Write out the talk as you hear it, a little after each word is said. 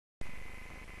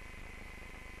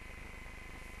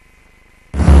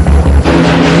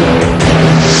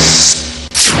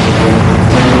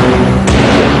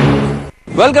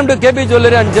Welcome to KP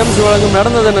jewellery and gems வழங்கும்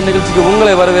நடந்தது என்ற நிகழ்ச்சிக்கு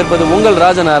உங்களை வரவேற்பது உங்கள்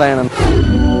ராஜநாராயணன்.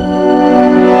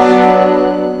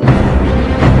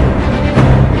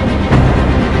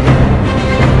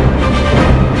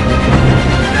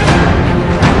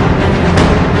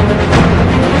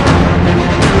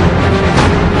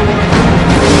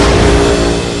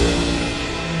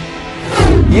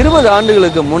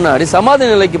 ஆண்டுகளுக்கு முன்னாடி சமாதி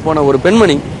நிலைக்கு போன ஒரு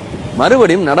பெண்மணி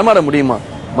மறுபடியும் நடமாட முடியுமா?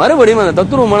 மறுபடியும் அந்த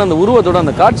தத்துவமான அந்த உருவத்தோட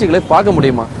அந்த காட்சிகளை பார்க்க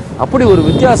முடியுமா? அப்படி ஒரு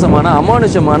வித்தியாசமான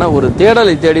அமானுஷமான ஒரு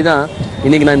தேடலை தேடி தான்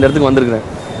இன்னைக்கு நான் இந்த இடத்துக்கு வந்திருக்கிறேன்.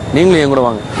 நீங்களும் என் கூட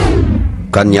வாங்க.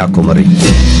 கன்னியாகுமரி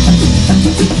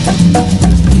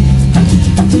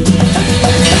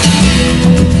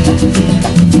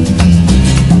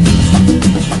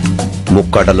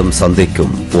முக்கடலும்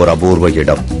சந்திக்கும் ஒரு அபூர்வ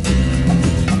இடம்.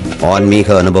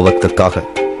 ஆன்மீக அனுபவத்துக்காக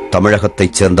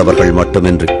தமிழகத்தைச் சேர்ந்தவர்கள்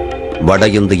மட்டுமின்றி வட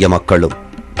இந்திய மக்களும்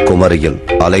குமரியில்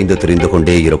அலைந்து திரிந்து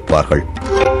கொண்டே இருப்பார்கள்.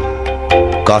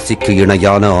 காசிக்கு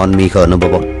இணையான ஆன்மீக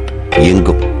அனுபவம்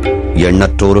எங்கும்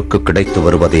எண்ணற்றோருக்கு கிடைத்து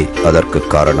வருவதே அதற்கு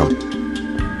காரணம்.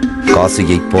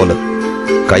 காசியைப் போல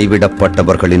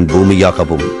கைவிடப்பட்டவர்களின்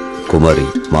பூமியாகவும் குமரி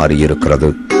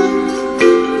மாறியிருக்கிறது.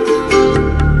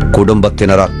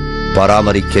 குடும்பத்தினரால்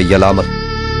பராமரிக்க இயலாமல்,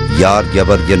 யார்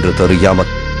எவர் என்று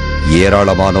தெரியாமல்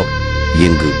ஏராளமானோர்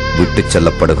இங்கு விட்டுச்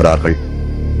செல்லப்படுகிறார்கள்.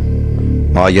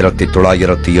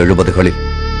 1970களில்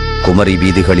குமரி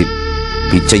வீதிகளில்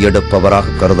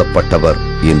பிச்சையெடுப்பவராக கருதப்பட்டவர்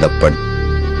இந்த பெண்.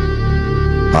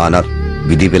 ஆனால்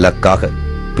விதிவிலக்காக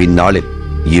பின்னாளில்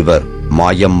இவர்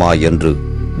மாயம்மா என்று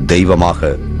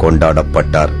தெய்வமாக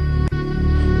கொண்டாடப்பட்டார்.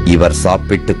 இவர்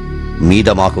சாப்பிட்டு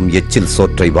மீதமாகும் எச்சில்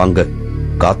சோற்றை வாங்க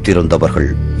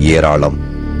காத்திருந்தவர்கள் ஏராளம்.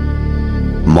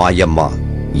 மாயம்மா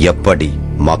எப்படி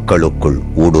மக்களுக்குள்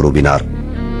ஊடுருவினார்?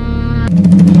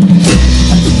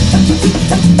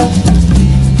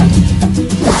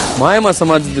 மாயம்மா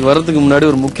சமாஜத்துக்கு வர்றதுக்கு முன்னாடி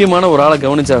ஒரு முக்கியமான ஒரு ஆளை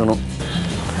கவனிச்சாகணும்.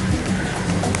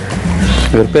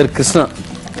 இவர் பேர் கிருஷ்ணா.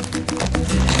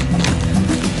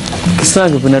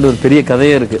 கிருஷ்ணாவுக்கு பின்னாடி ஒரு பெரிய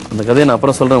கதையே இருக்கு. அந்த கதையை நான்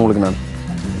அப்புறம் சொல்றேன் உங்களுக்கு. நான்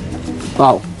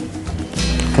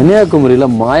கன்னியாகுமரியில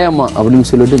மாயம்மா அப்படின்னு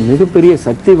சொல்லிட்டு மிகப்பெரிய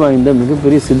சக்தி வாய்ந்த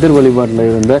மிகப்பெரிய சித்தர் வழிபாட்டில்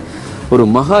இருந்த ஒரு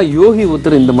மகா யோகி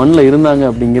ஒருத்தர் இந்த மண்ணில் இருந்தாங்க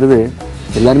அப்படிங்கிறது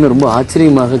எல்லாருமே ரொம்ப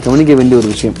ஆச்சரியமாக கவனிக்க வேண்டிய ஒரு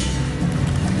விஷயம்.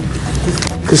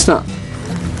 கிருஷ்ணா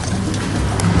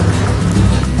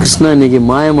இன்னைக்கு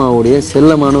மாயம்மாவுடைய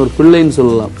செல்லமான ஒரு பிள்ளைன்னு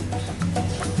சொல்லலாம்.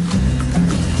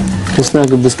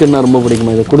 கிருஷ்ணாவுக்கு பிஸ்கட்னா ரொம்ப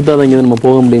பிடிக்குமா? இதை கொடுத்தாதான் இங்கே நம்ம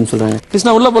போக முடியும்னு சொல்றாங்க.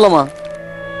 கிருஷ்ணா உள்ள போலாமா?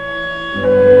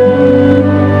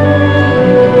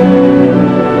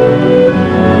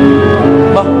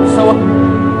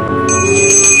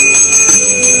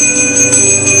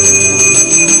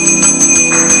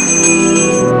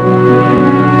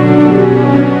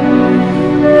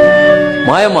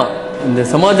 மாயம்மா இந்த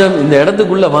சமாஜம் இந்த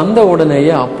இடத்துக்குள்ள வந்த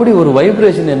உடனேயே அப்படி ஒரு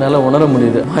வைப்ரேஷன் என்னால உணர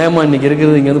முடியுது. மாயம்மா இன்னைக்கு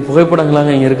இருக்கிறது இங்க வந்து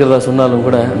புகைப்படங்களாக இங்க இருக்கிறதா சொன்னாலும்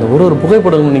கூட அந்த ஒரு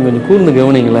புகைப்படங்களும் நீங்க கொஞ்சம் கூர்ந்து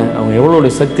கவனிங்களேன். அவங்க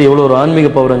எவ்வளவு சக்தி, எவ்வளவு ஒரு ஆன்மீக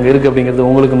பவர் அங்க இருக்கு அப்படிங்கிறது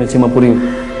உங்களுக்கு நிச்சயமா புரியும்.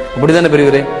 அப்படித்தானே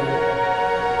பெரியவரே?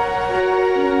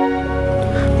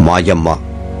 மாயம்மா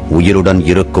உயிருடன்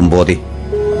இருக்கும் போதே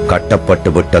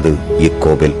கட்டப்பட்டு விட்டது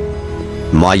இக்கோவில்.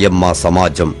 மாயம்மா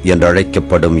சமாஜம்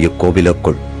என்றழைக்கப்படும்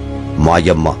இக்கோவிலுக்குள்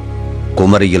மாயம்மா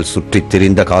குமரியில் சுற்றித்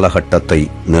திரிந்த காலகட்டத்தை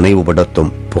நினைவுபடுத்தும்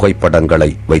புகைப்படங்களை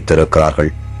வைத்திருக்கிறார்கள்.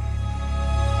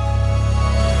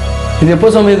 இது எப்போ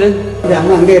சமையது?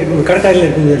 அங்கே இருக்கு, கடற்கரையில்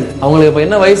இருக்குது. அவங்களுக்கு இப்போ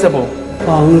என்ன வயசு? அப்போ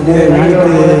அவங்களுக்கு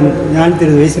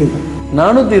 420 வயசு இருக்கும்.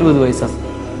 420 வயசா?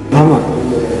 ஆமாம்.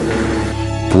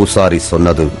 பூசாரி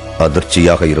சொன்னது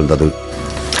அதிர்ச்சியாக இருந்தது.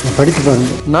 படித்து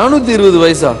பாருங்க. 420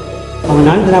 வயசா? அவங்க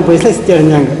 440 வயசுல சித்தி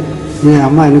அடைஞ்சாங்க.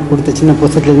 அம்மா எனக்கு கொடுத்த சின்ன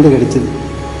புத்தகத்திலிருந்து கிடைச்சது.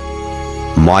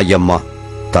 மாயம்மா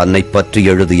தன்னை பற்றி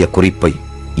எழுதிய குறிப்பை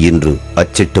இன்று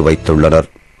அச்சிட்டு வைத்துள்ளனர்.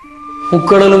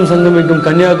 முக்கடலும் சங்கமிக்கும்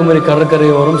கன்னியாகுமரி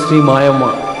கடற்கரையோரம் ஸ்ரீ மாயம்மா.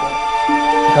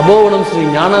 தபோவனம் ஸ்ரீ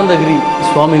ஞானாந்தகிரி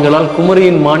சுவாமிகளால்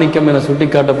குமரியின் மாணிக்கம் என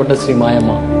சுட்டிக்காட்டப்பட்ட ஸ்ரீ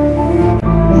மாயம்மா.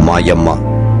 மாயம்மா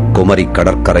குமரி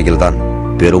கடற்கரையில்தான்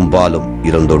பெரும்பாலும்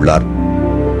இருந்துள்ளார்.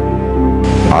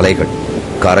 அலைகள்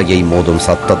கரையை மோதும்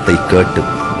சத்தத்தை கேட்டு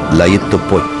லயித்து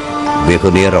போய்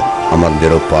வெகு நேரம்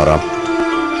அமர்ந்திருப்பாராம்.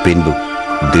 பின்பு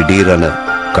திடீரென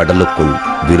கடலுக்குள்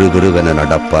விறுவிறுவென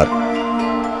நடப்பார்.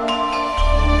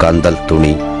 கந்தல்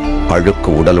துணி, அழுக்கு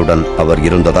உடலுடன் அவர்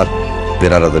இருந்ததால்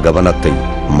பிறரது கவனத்தை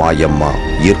மாயம்மா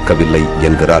ஈர்க்கவில்லை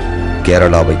என்கிறார்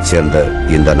கேரளாவைச் சேர்ந்த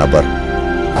இந்த நபர்.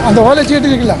 அந்த ஓலை சீட்டு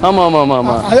இருக்குல்ல? ஆமா ஆமா ஆமா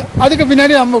ஆமா. அதுக்கு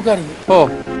பின்னாடி அம்மா உட்காருது. ஓ,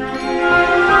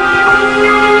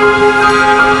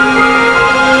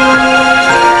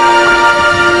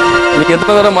 நீங்க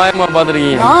எத்தனை தடவை மாயம்மா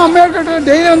பாத்துருக்கீங்க? அம்மா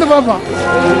டெய்லி வந்து பார்ப்போம்.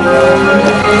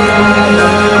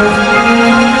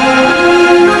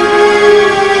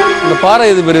 இந்த பாறை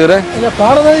எது பெரியவரே? இல்லை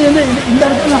பாறை இந்த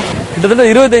இடத்துல கிட்டத்தட்ட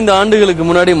 25 ஆண்டுகளுக்கு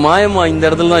முன்னாடி மாயம்மா இந்த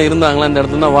இடத்துல தான் இருந்தாங்களா, இந்த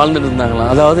இடத்துல தான் வாழ்ந்துட்டு இருந்தாங்களா.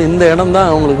 அதாவது இந்த இடம் தான்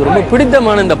அவங்களுக்கு ரொம்ப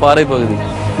பிடித்தமான இந்த பாறை பகுதி.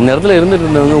 இந்த இடத்துல இருந்துட்டு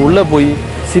இருந்தவங்க உள்ள போய்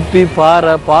சிப்பி,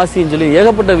 பாறை, பாசின்னு சொல்லி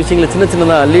ஏகப்பட்ட விஷயங்களை சின்ன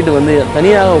சின்னதாக அள்ளிட்டு வந்து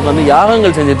தனியாக உட்காந்து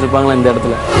யாகங்கள் செஞ்சுட்டு இருப்பாங்களா இந்த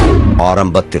இடத்துல.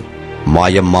 ஆரம்பத்தில்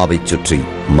மாயம்மாவை சுற்றி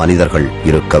மனிதர்கள்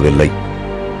இருக்கவில்லை.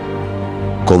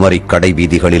 குமரி கடை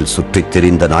வீதிகளில் சுற்றித்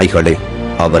திரிந்த நாய்களே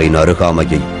அவரின்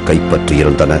அருகாமையை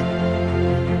கைப்பற்றியிருந்தன.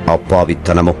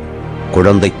 அப்பாவித்தனமும்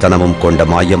குழந்தைத்தனமும் கொண்ட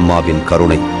மாயம்மாவின்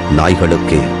கருணை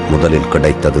நாய்களுக்கே முதலில்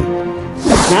கிடைத்தது.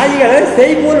 நாய்களை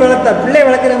செய்போல் வளர்த்தா, பிள்ளை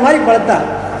வளர்க்குற மாதிரி வளர்த்தா.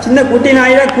 சின்ன குட்டி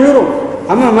நாயெல்லாம் குளிரும்,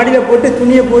 அம்மா மடியில் போட்டு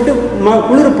துணியை போட்டு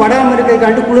குளிர் படாமல்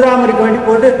இருக்கிறதுக்காண்டி குளிராமல் இருக்க வேண்டி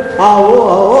போட்டு ஆவோ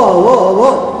ஆவோ ஆவோ ஆவோ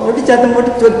ஒட்டி சத்தம்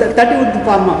போட்டு தட்டி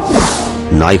விட்டுப்பாம்மா.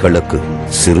 நாய்களுக்கு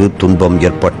சிறு துன்பம்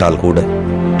ஏற்பட்டால் கூட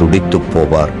துடித்து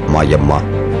போவார் மாயம்மா.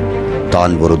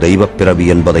 தான் ஒரு தெய்வப் பிறவி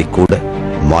என்பதை கூட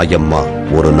மாயம்மா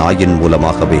ஒரு நாயின்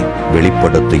மூலமாகவே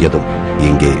வெளிப்படுத்தியதும்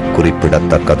இங்கே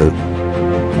குறிப்பிடத்தக்கது.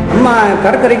 அம்மா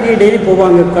கடற்கரைக்கு டெய்லி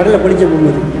போவாங்க, கடலை படிக்க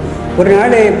போகும்போது. ஒரு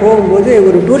நாள் போகும்போது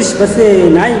ஒரு டூரிஸ்ட் பஸ்ஸு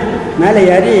நாய் மேலே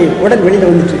ஏறி உடல் வெளியில்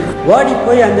வந்துட்டு ஓடி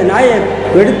போய் அந்த நாயை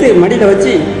எடுத்து மடியில்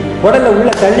வச்சு உடலில்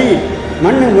உள்ள தள்ளி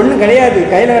மண்ணு கிடையாது,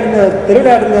 கையில் கிடந்த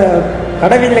திருடா இருந்த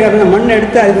கடவீதியில் கிடந்த மண்ணை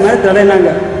எடுத்து அதுக்கு மேலே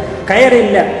தடையினாங்க. கயிறு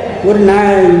இல்லை, ஒரு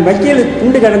வக்கீல்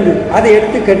துண்டு கிடந்து அதை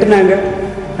எடுத்து கட்டுனாங்க.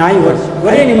 நாய்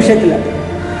ஒரே நிமிஷத்தில்.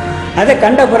 அதை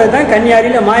கண்ட பிறகு தான்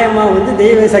கன்னியாரியில் மாயம்மா வந்து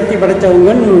தெய்வ சக்தி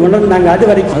படைச்சவங்கன்னு உணர்ந்தாங்க. அது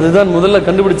வரைக்கும் அதுதான் முதல்ல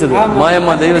கண்டுபிடிச்சது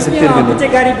மாயம்மா தெய்வ சக்தி இருக்கு.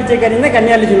 பிச்சைக்காரின்னு தான்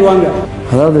கன்னியாரில் சொல்லுவாங்க.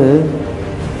 அதாவது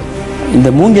இந்த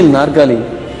மூங்கில் நாற்காலி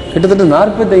கிட்டத்தட்ட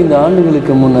 45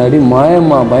 ஆண்டுகளுக்கு முன்னாடி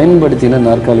மாயம்மா பயன்படுத்தின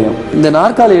நாற்காலியம். இந்த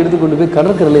நாற்காலியை எடுத்துக்கொண்டு போய்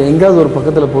கடற்கரையில் எங்கேயாவது ஒரு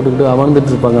பக்கத்தில் போட்டுக்கிட்டு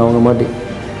அமர்ந்துட்டு இருப்பாங்க அவங்க மாட்டி.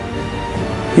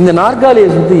 இந்த நாற்காலியை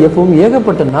சுற்றி எப்பவும்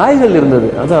ஏகப்பட்ட நாய்கள் இருந்தது.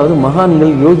 அதாவது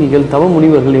மகான்கள், யோகிகள், தவ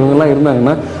முனிவர்கள் இவங்கெல்லாம்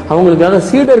இருந்தாங்கன்னா அவங்களுக்கான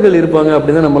சீடர்கள் இருப்பாங்க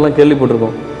அப்படின்னு நம்மலாம்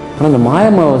கேள்விப்பட்டிருக்கோம். ஆனால் அந்த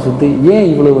மாயம்மாவை சுற்றி ஏன்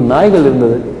இவ்வளவு நாய்கள்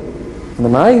இருந்தது, அந்த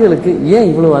நாய்களுக்கு ஏன்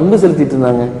இவ்வளவு அன்பு செலுத்திட்டு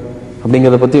இருந்தாங்க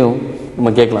அப்படிங்கிறத பற்றியும்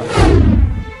நம்ம கேட்கலாம்.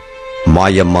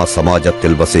 மாயம்மா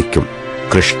சமாஜத்தில் வசிக்கும்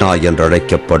கிருஷ்ணா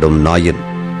என்றழைக்கப்படும் நாயின்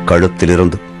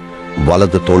கழுத்திலிருந்து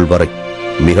வலது தோள் வரை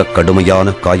மிக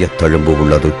கடுமையான காயத்தழும்பு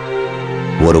உள்ளது.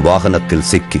 ஒரு வாகனத்தில்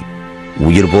சிக்கி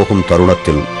உயிர் போகும்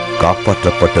தருணத்தில்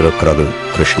காப்பாற்றப்பட்டிருக்கிறது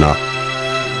கிருஷ்ணா.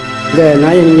 இந்த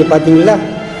நாயை நீங்க பாத்தீங்களா,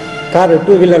 கார்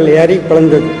 2 வீலர்ல ஏறி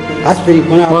குழந்தது. ஆஸ்பத்திரிக்கு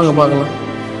போனால் வாங்க பார்க்கலாம்.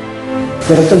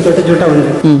 ரத்தம் சொட்ட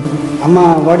வந்து அம்மா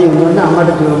வாடி வந்தோடனே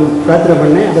அம்மாட்ட பிரார்த்தனை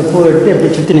பண்ணேன். அந்த பூ எடுத்து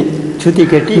அப்படி சுற்றி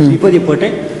கட்டி விபதி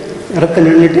போட்டேன். ரத்தம்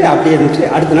நின்றுட்டு அப்படியே இருந்துச்சு.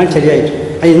 அடுத்த நாள் சரியாயிடுச்சு.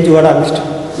 எஞ்சி ஓட ஆரம்பிச்சிட்டேன்.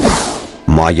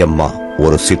 மாயம்மா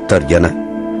ஒரு சித்தர் என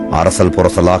அரசல்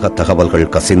புரசலாக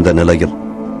தகவல்கள் கசிந்த நிலையில்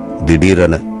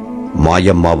திடீரென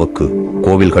மாயம்மாவுக்கு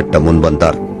கோவில் கட்ட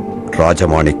முன்வந்தார்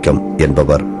ராஜமாணிக்கம்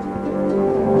என்பவர்.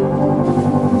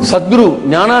 சத்குரு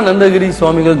ஞானானந்தகிரி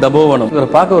சுவாமிகள் தபோவனம். இவரை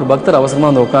பார்க்க ஒரு பக்தர் அவசரமா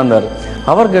வந்து உட்கார்ந்தாரு.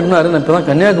 அவர் கேட்டாரு, நான் இப்பதான்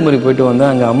கன்னியாகுமரி போயிட்டு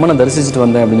வந்தேன், அங்க அம்மனை தரிசிச்சுட்டு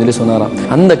வந்தேன் அப்படின்னு சொல்லி சொன்னாராம்.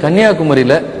 அந்த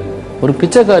கன்னியாகுமரியில ஒரு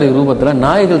பிச்சைக்காரி ரூபத்துல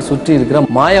நாய்கள் சுற்றி இருக்கிற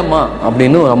மாயம்மா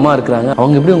அப்படின்னு ஒரு அம்மா இருக்கிறாங்க.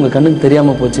 அவங்க எப்படி உங்க கண்ணுக்கு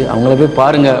தெரியாம போச்சு, அவங்கள போய்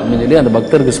பாருங்க அப்படின்னு சொல்லி அந்த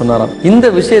பக்தருக்கு சொன்னாராம். இந்த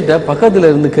விஷயத்த பக்கத்துல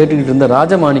இருந்து கேட்டுக்கிட்டு இருந்த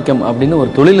ராஜமாணிக்கம் அப்படின்னு ஒரு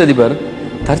தொழிலதிபர்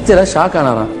தற்செயலா ஷாக்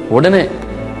ஆனாராம். உடனே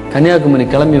கன்னியாகுமரி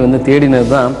கிளம்பி வந்து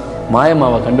தேடினதுதான்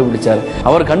மாயம்மாவை கண்டுபிடிச்சாரு.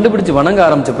 அவர் கண்டுபிடிச்சு வணங்க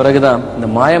ஆரம்பிச்ச பிறகுதான் இந்த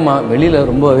மாயம்மா வெளியில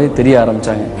ரொம்பவே தெரிய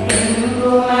ஆரம்பிச்சாங்க.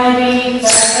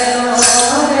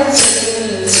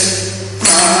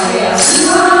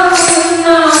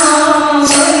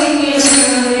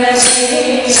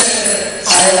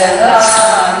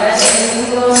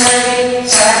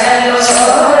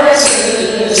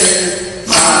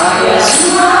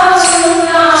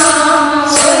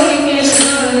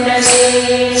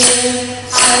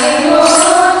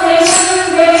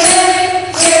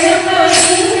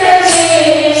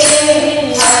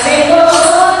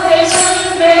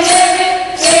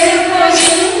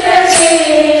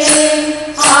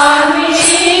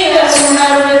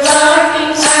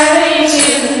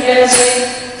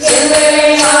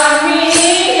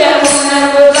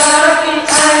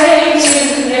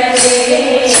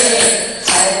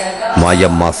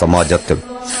 மாயம்மா சமாஜத்தில்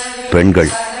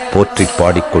பெண்கள் போற்றி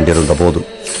பாடிக்கொண்டிருந்த போது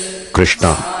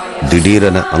கிருஷ்ணா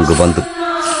திடீரென அங்கு வந்து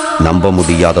நம்ப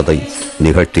முடியாததை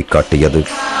நிகழ்த்தி காட்டியது.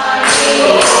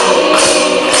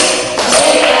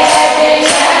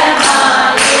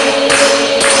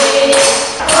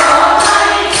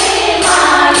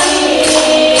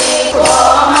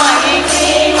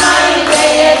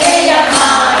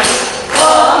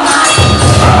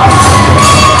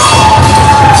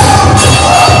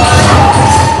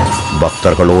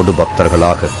 பக்தர்களோடு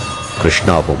பக்தர்களாக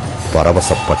கிருஷ்ணாவும்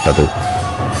பரவசப்பட்டது.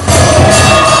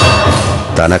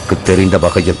 தனக்கு தெரிந்த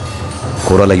வகையில்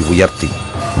குரலை உயர்த்தி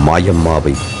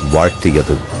மாயம்மாவை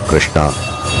வாழ்த்தியது கிருஷ்ணா.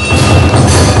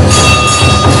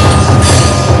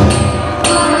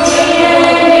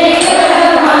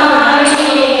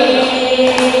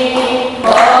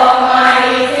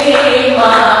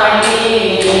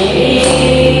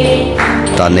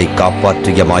 தன்னை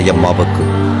காப்பாற்றிய மாயம்மாவுக்கு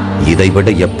இதைவிட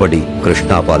எப்படி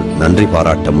கிருஷ்ணாவால் நன்றி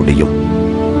பாராட்ட முடியும்?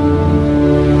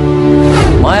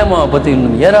 மாயம்மாவை பத்தி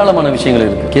இன்னும் ஏராளமான விஷயங்கள்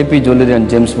இருக்கு. கேபி ஜுவல்லரி அண்ட்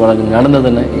ஜெம்ஸ் வழங்கும்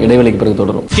நடந்ததுன்னு இடைவெளிக்கு பிறகு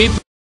தொடரும்.